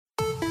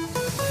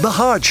The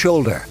Hard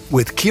Shoulder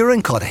with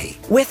Kieran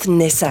Cuddihy with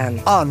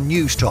Nissan on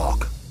News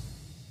Talk.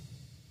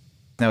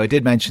 Now, I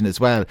did mention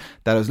as well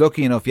that I was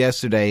lucky enough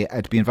yesterday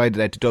to be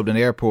invited out to Dublin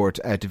Airport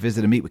to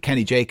visit and meet with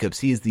Kenny Jacobs.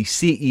 He is the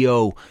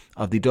CEO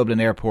of the Dublin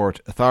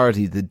Airport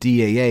Authority, the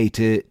DAA,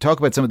 to talk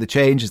about some of the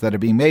changes that are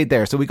being made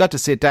there. So we got to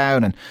sit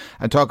down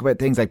and talk about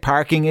things like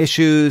parking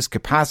issues,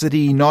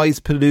 capacity, noise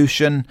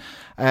pollution.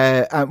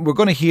 And we're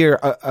going to hear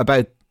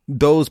about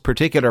those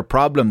particular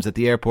problems that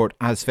the airport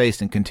has faced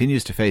and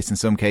continues to face in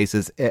some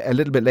cases a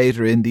little bit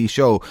later in the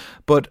show.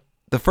 But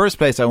the first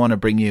place I want to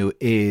bring you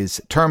is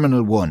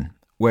Terminal 1,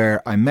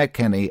 where I met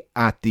Kenny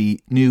at the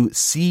new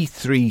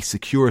C3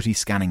 security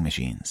scanning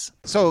machines.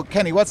 So,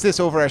 Kenny, what's this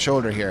over our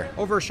shoulder here?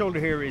 Over our shoulder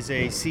here is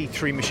a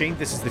C3 machine.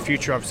 This is the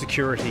future of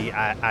security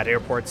at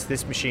airports.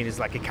 This machine is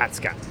like a CAT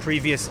scan.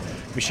 Previous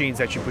machines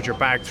that you put your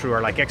bag through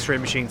are like X-ray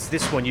machines.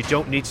 This one, you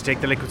don't need to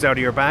take the liquids out of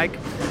your bag.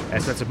 So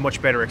that's a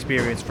much better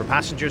experience for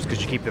passengers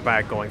because you keep the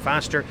bag going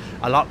faster.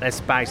 A lot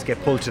less bags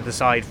get pulled to the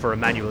side for a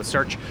manual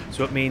search.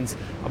 So it means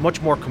a much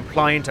more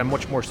compliant and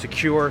much more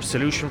secure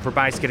solution for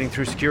bags getting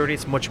through security.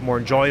 It's much more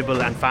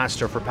enjoyable and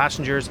faster for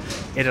passengers.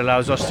 It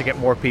allows us to get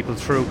more people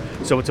through,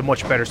 so it's a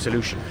much better solution.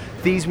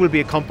 These will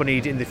be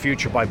accompanied in the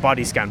future by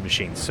body scan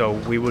machines. So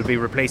we will be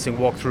replacing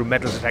walk-through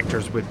metal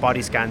detectors with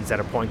body scans at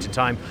a point in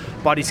time.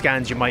 Body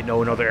scans, you might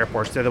know in other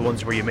airports, they're the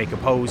ones where you make a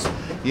pose.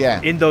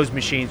 Yeah. In those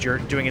machines, you're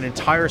doing an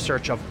entire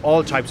search of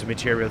all types of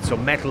materials, so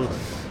metal,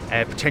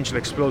 potential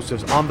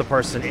explosives on the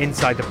person,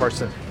 inside the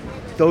person.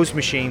 Those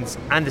machines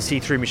and the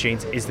C3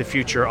 machines is the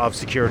future of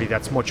security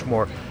that's much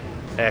more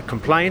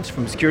compliant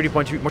from a security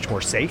point of view, much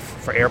more safe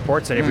for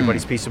airports and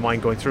everybody's peace of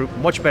mind going through,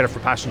 much better for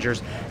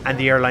passengers, and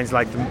the airlines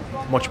like them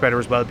much better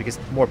as well because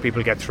more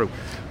people get through.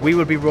 We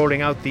will be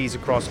rolling out these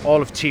across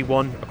all of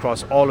T1,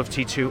 across all of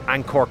T2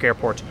 and Cork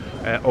Airport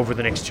over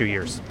the next 2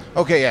 years.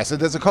 Okay, yeah, so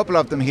there's a couple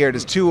of them here.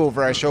 There's two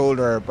over our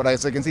shoulder, but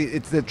as I can see,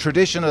 it's the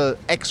traditional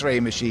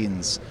X-ray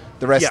machines.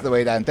 The rest of the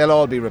way down, they'll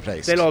all be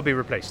replaced. They'll all be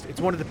replaced. It's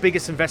one of the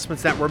biggest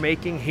investments that we're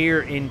making here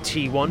in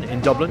T1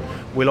 in Dublin.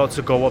 We'll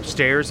also go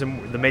upstairs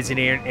in the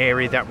mezzanine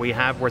area that we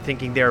have. We're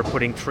thinking they're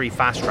putting 3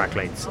 fast track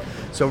lanes.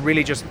 So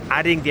really just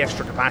adding the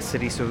extra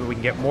capacity so that we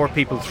can get more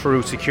people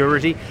through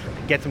security,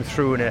 get them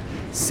through in a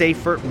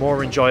safer,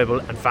 more enjoyable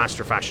and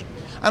faster fashion.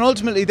 And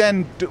ultimately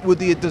then,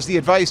 does the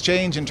advice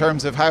change in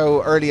terms of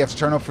how early you have to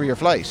turn up for your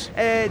flight?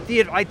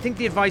 I think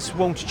the advice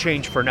won't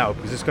change for now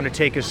because it's going to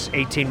take us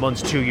 18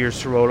 months, 2 years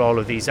to roll all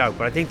of these out.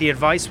 But I think the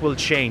advice will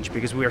change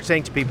because we are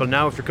saying to people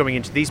now, if you're coming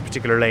into these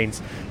particular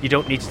lanes, you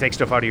don't need to take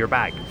stuff out of your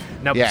bag.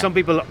 Now, some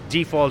people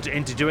default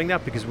into doing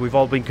that because we've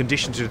all been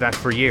conditioned to do that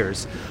for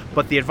years.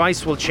 But the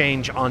advice will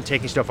change on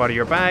taking stuff out of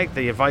your bag.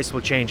 The advice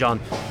will change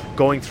on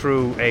going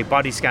through a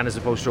body scan as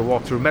opposed to a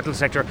walk-through metal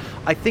detector.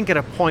 I think at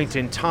a point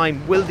in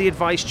time, will the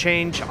advice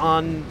change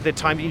on the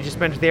time that you just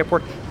spent at the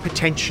airport?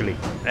 Potentially.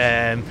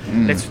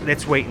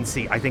 Let's wait and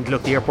see. I think,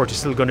 look, the airport is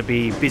still going to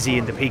be busy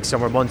in the peak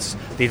summer months.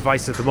 The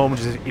advice at the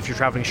moment is if you're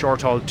travelling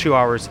short haul, 2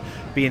 hours,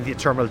 be in the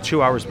terminal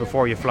 2 hours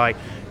before you fly.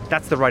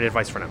 That's the right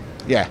advice for now.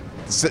 Yeah.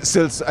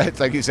 Still, it's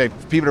like you say,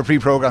 people are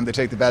pre-programmed to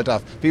take the belt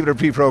off. People are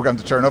pre-programmed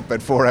to turn up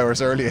about 4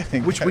 hours early, I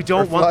think. Which we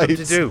don't want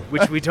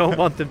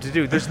them to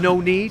do. There's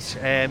no need.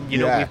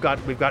 We've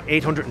got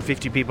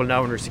 850 people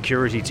now in our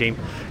security team.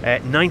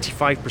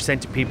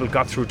 95% of people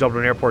got through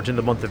Dublin Airport in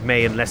the month of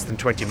May in less than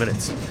 20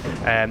 minutes.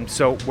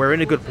 So we're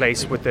in a good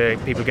place with the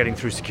people getting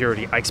through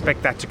security. I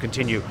expect that to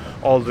continue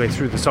all the way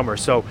through the summer.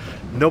 So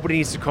nobody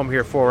needs to come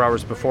here 4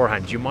 hours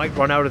beforehand. You might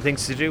run out of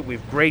things to do.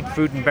 We've great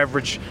food and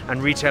beverage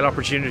and retail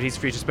opportunities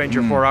for you to spend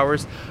your 4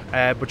 hours,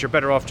 but you're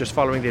better off just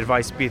following the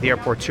advice, be at the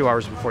airport 2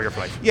 hours before your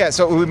flight. Yeah,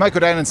 so we might go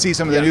down and see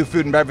some of the new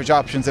food and beverage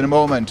options in a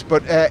moment,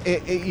 but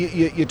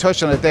you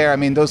touched on it there. I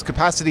mean, those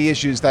capacity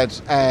issues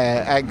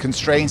and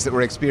constraints that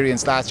were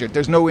experienced last year,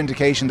 there's no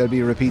indication there'll be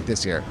a repeat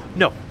this year?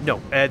 No.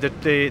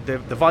 The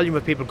volume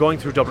of people going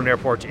through Dublin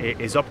Airport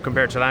is up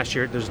compared to last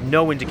year. There's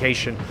no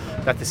indication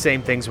that the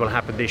same things will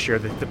happen this year.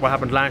 What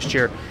happened last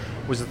year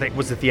was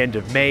at the end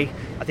of May.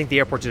 I think the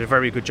airport did a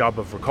very good job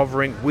of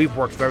recovering. We've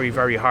worked very,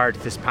 very hard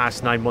this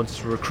past 9 months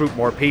to recruit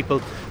more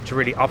people, to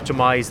really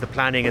optimise the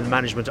planning and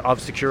management of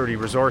security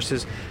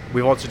resources.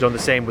 We've also done the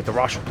same with the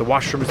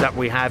washrooms that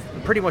we have,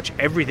 pretty much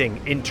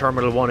everything in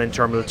Terminal 1 and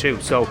Terminal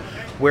 2. So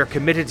we're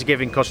committed to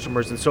giving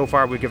customers, and so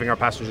far we're giving our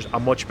passengers a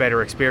much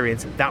better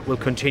experience. That will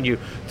continue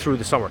through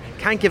the summer.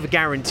 Can't give a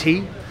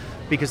guarantee,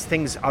 because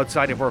things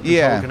outside of our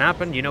control can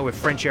happen. You know, if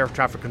French air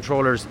traffic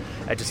controllers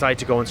decide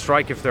to go on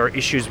strike, if there are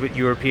issues with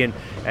European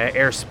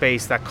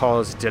airspace that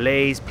cause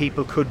delays,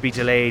 people could be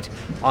delayed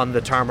on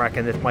the tarmac,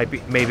 and it might be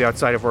maybe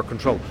outside of our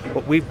control.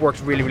 But we've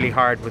worked really, really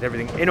hard with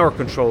everything in our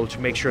control to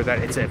make sure that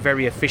it's a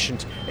very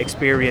efficient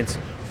experience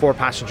for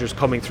passengers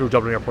coming through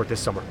Dublin Airport this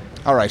summer.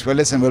 All right, well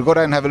listen, we'll go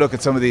down and have a look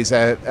at some of these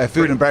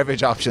food and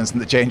beverage options and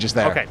the changes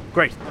there. Okay,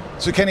 great.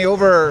 So Kenny,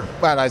 over,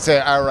 well, I'd say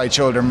our right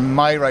shoulder,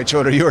 my right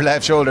shoulder, your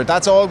left shoulder,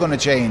 that's all going to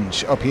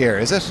change up here,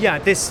 is it? Yeah,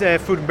 this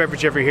food and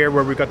beverage over here,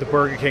 where we've got the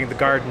Burger King, the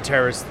Garden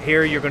Terrace,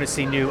 here you're going to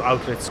see new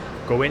outlets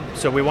go in.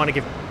 So we want to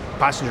give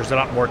passengers a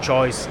lot more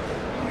choice.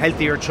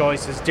 healthier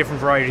choices,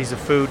 different varieties of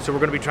food. So we're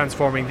going to be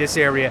transforming this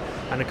area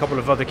and a couple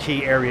of other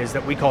key areas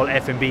that we call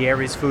F&B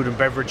areas, food and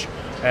beverage,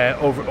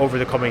 over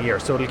the coming year.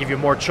 So it'll give you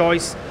more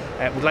choice.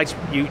 We'd like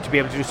you to be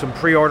able to do some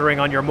pre-ordering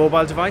on your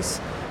mobile device,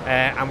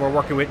 and we're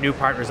working with new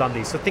partners on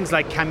these. So things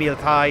like Camille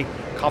Thai,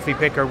 Coffee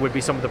Picker would be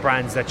some of the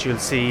brands that you'll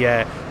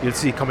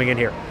see coming in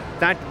here.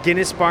 That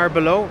Guinness bar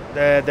below,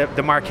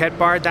 the Marquette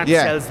bar, that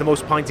sells the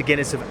most pints of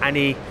Guinness of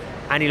any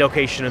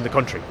location in the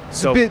country.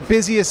 So the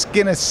busiest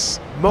Guinness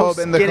pub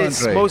in the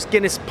country. Most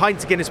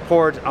pints of Guinness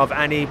poured of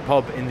any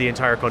pub in the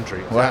entire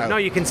country. Wow. So now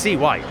you can see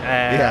why.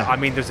 I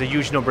mean, there's a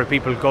huge number of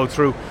people who go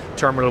through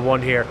Terminal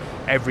 1 here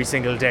every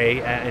single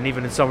day, and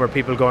even in summer,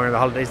 people going on the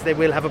holidays, they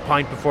will have a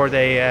pint before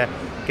they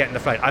get in the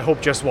flight. I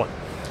hope just one.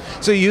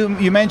 So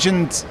you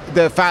mentioned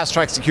the fast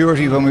track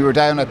security when we were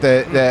down at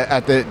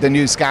the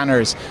new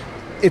scanners.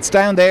 It's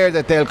down there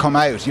that they'll come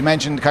out. You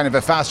mentioned kind of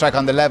a fast track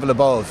on the level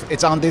above.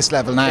 It's on this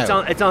level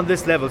now. It's on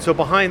this level. So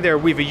behind there,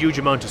 we have a huge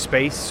amount of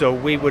space. So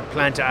we would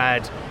plan to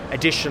add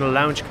additional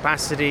lounge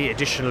capacity,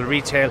 additional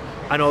retail,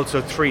 and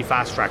also 3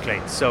 fast track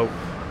lanes. So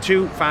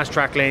 2 fast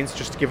track lanes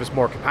just to give us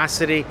more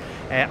capacity.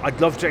 I'd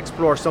love to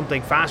explore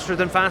something faster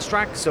than fast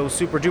track, so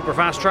super duper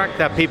fast track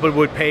that people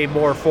would pay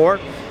more for,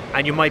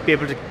 and you might be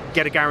able to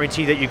get a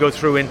guarantee that you go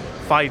through in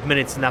 5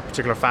 minutes in that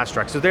particular fast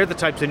track. So they're the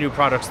types of new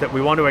products that we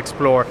want to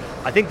explore.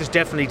 I think there's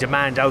definitely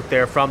demand out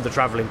there from the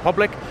travelling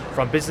public,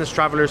 from business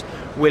travellers.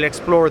 We'll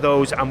explore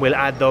those and we'll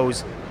add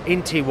those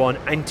in T1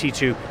 and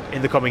T2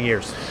 in the coming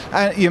years.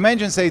 And you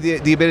mentioned, say,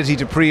 the ability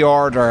to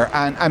pre-order,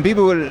 and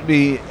people will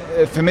be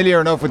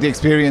familiar enough with the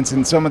experience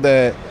in some of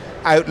the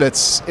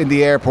outlets in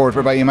the airport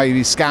whereby you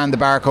maybe scan the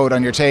barcode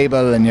on your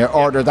table and you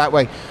order that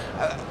way.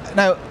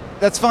 Now,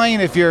 that's fine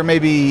if you're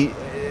maybe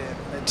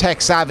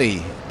tech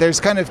savvy. There's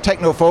kind of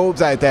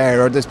technophobes out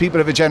there, or there's people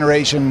of a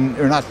generation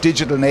who are not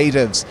digital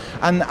natives,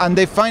 and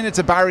they find it's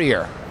a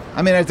barrier.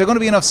 I mean, are there going to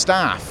be enough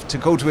staff to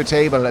go to a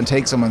table and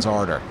take someone's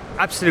order?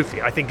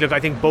 Absolutely. I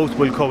think both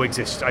will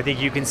coexist. I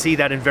think you can see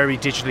that in very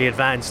digitally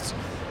advanced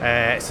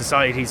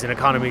societies and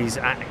economies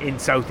in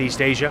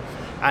Southeast Asia,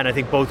 and I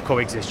think both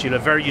coexist. You'll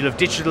have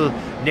digital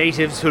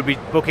natives who'll be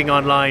booking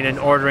online and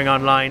ordering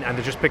online, and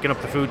they're just picking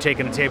up the food,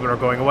 taking a table, or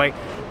going away.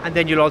 And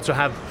then you'll also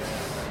have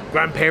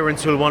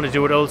grandparents who'll want to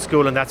do it old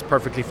school, and that's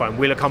perfectly fine.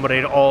 We'll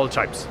accommodate all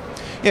types.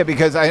 Yeah,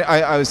 because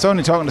I was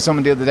only talking to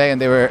someone the other day, and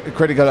they were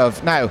critical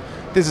of, now,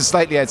 this is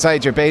slightly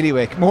outside your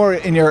bailiwick, more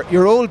in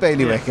your old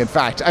bailiwick, in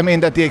fact. I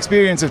mean, that the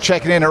experience of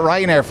checking in at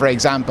Ryanair, for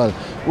example,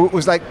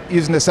 was like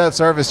using the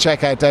self-service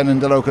checkout down in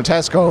the local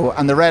Tesco,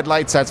 and the red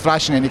light starts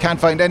flashing and you can't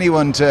find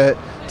anyone to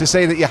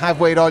say that you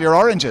have weighed all your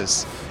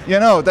oranges. You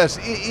know, that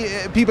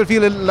people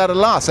feel a lot of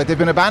loss, like they've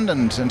been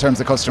abandoned in terms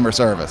of customer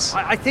service.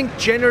 I think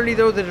generally,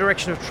 though, the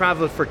direction of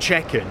travel for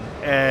check-in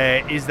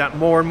is that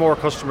more and more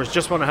customers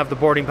just want to have the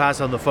boarding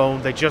pass on the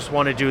phone. They just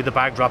want to do the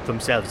bag drop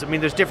themselves. I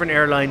mean, there's different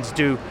airlines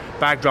do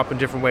bag drop in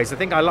different ways. I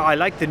think I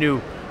like the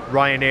new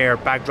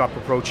Ryanair bag drop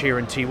approach here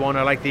in T1.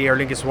 I like the Aer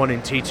Lingus one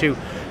in T2.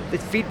 The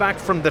feedback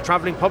from the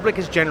travelling public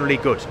is generally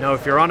good. Now,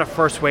 if you're on a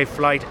first wave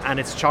flight and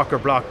it's chock or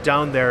block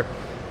down there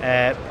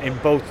in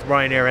both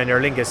Ryanair and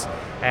Aer Lingus,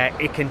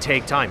 it can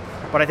take time.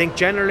 But I think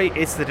generally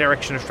it's the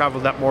direction of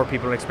travel that more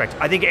people expect.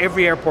 I think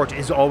every airport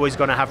is always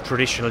going to have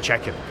traditional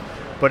check-in,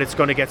 but it's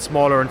going to get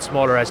smaller and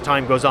smaller as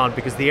time goes on,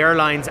 because the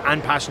airlines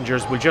and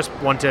passengers will just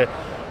want to,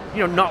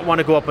 not want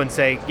to go up and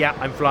say, yeah,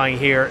 I'm flying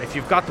here. If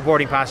you've got the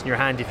boarding pass in your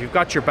hand, if you've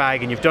got your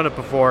bag and you've done it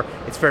before,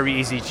 it's very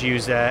easy to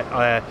use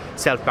a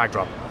self-bag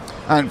drop.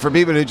 And for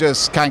people who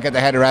just can't get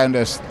their head around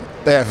it,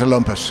 they have to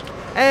lump it.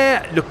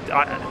 Look,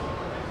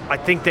 I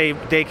think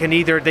they can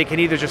either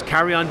just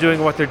carry on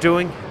doing what they're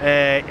doing.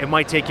 It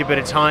might take you a bit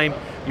of time.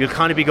 You'll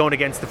kind of be going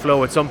against the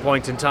flow at some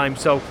point in time.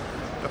 So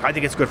look, I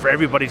think it's good for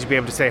everybody to be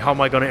able to say, how am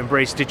I going to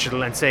embrace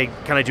digital, and say,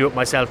 can I do it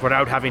myself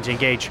without having to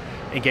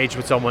engage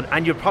with someone?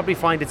 And you'll probably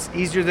find it's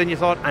easier than you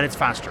thought, and it's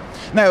faster.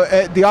 Now,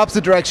 the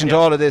opposite direction to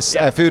all of this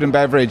food and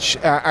beverage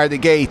are the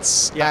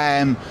gates.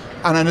 Yeah.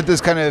 And I know there's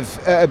kind of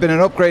been an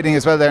upgrading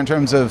as well there in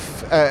terms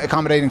of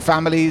accommodating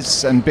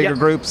families and bigger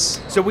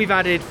groups. So we've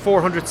added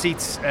 400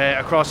 seats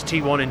across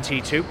T1 and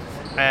T2.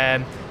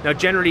 Now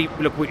generally,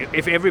 look,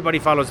 if everybody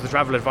follows the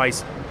travel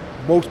advice,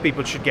 most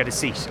people should get a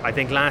seat. I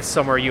think last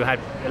summer you had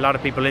a lot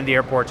of people in the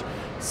airport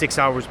 6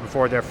 hours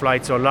before their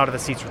flight, so a lot of the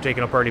seats were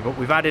taken up early, but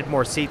we've added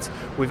more seats.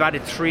 We've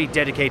added 3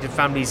 dedicated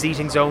families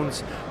eating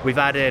zones. We've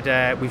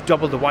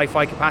doubled the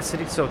Wi-Fi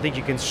capacity, so I think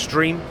you can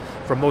stream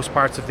from most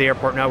parts of the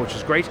airport now, which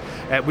is great.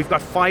 We've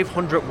got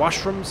 500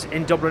 washrooms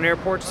in Dublin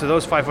Airport, so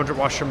those 500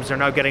 washrooms are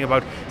now getting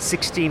about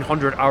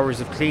 1,600 hours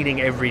of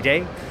cleaning every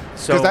day.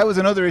 Because that was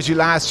another issue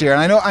last year,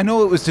 and I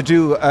know it was to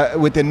do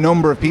with the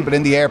number of people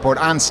in the airport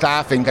and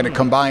staffing kind of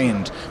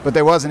combined, but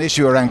there was an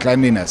issue around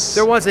cleanliness.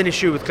 There was an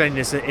issue with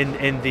cleanliness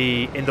in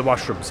the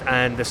washrooms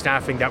and the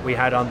staffing that we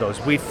had on those.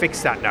 We've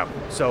fixed that now,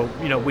 so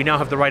we now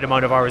have the right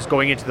amount of hours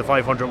going into the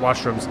 500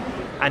 washrooms,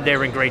 and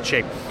they're in great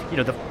shape.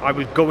 I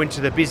will go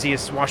into the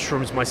busiest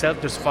washrooms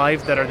myself. There's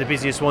 5 that are the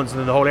busiest ones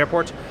in the whole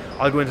airport.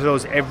 I'll go into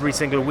those every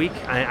single week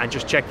and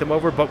just check them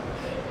over. But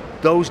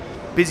those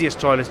busiest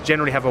toilets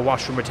generally have a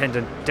washroom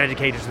attendant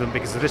dedicated to them,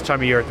 because at this time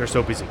of year they're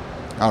so busy.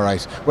 All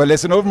right. Well,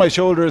 listen, over my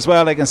shoulder as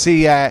well, I can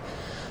see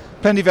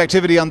plenty of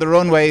activity on the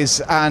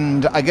runways,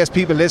 and I guess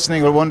people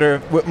listening will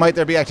wonder, might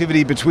there be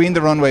activity between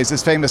the runways,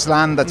 this famous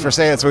land that's for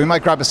sale? So we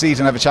might grab a seat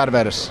and have a chat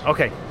about it.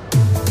 Okay.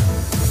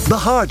 The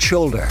Hard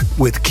Shoulder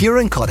with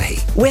Kieran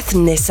Cuddihy. With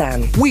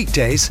Nissan.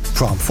 Weekdays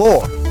from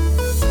 4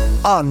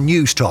 on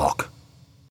News Talk.